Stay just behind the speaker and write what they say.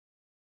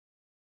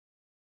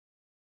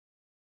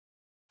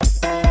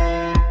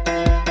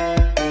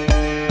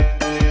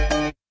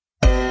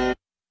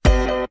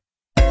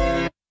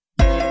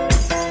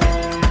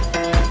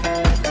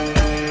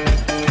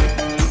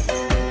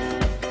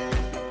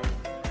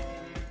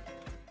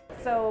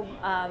So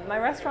my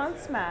restaurant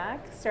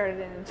Smack started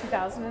in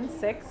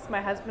 2006.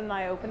 My husband and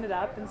I opened it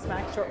up, and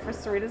Smack short for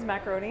Sarita's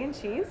Macaroni and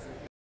Cheese.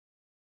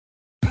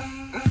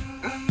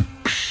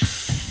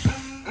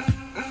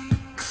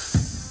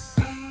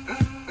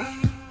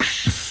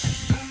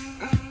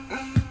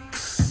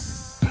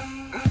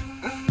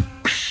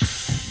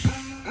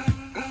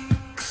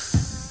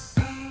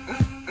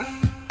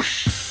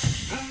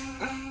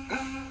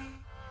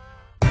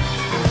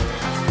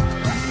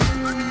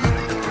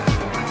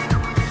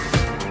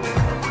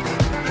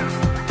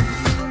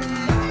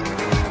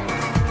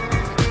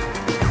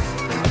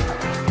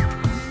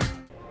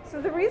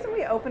 The reason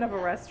we opened up a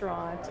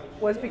restaurant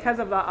was because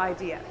of the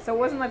idea. So it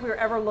wasn't like we were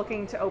ever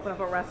looking to open up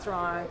a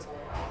restaurant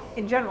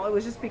in general. It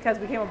was just because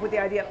we came up with the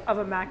idea of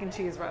a mac and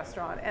cheese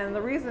restaurant. And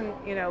the reason,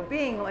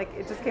 being like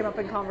it just came up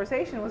in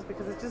conversation was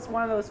because it's just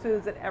one of those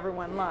foods that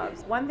everyone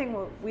loves. One thing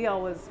we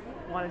always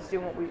wanted to do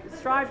and what we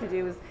strive to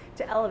do is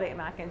to elevate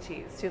mac and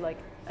cheese to like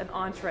an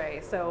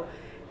entree. So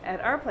at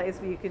our place,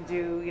 we could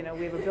do, we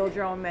have a build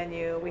your own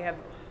menu. We have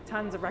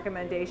tons of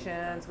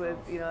recommendations with,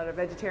 that are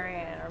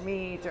vegetarian or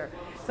meat,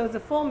 so it's a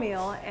full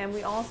meal, and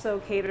we also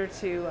cater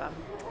to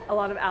a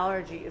lot of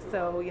allergies.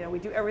 So, we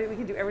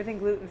can do everything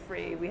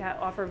gluten-free. We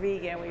offer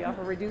vegan. We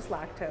offer reduced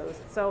lactose.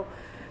 So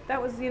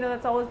that was,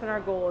 that's always been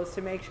our goal, is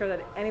to make sure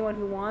that anyone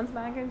who wants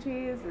mac and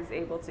cheese is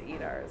able to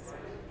eat ours.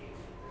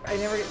 I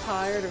never get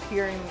tired of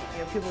hearing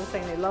people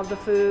saying they love the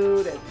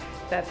food and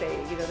that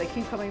they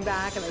keep coming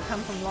back, and they come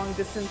from long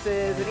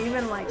distances. And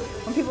even like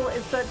when people,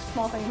 it's such a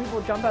small thing,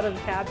 people jump out of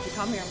the cab to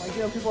come here. I'm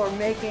like, people are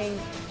making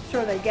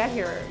sure they get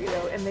here,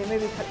 and they may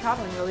be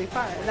traveling really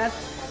far. And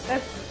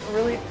that's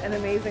really an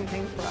amazing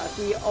thing for us.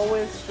 We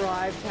always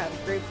strive to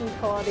have great food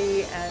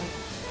quality and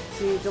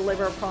to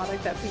deliver a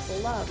product that people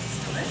love.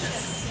 It's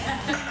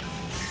delicious.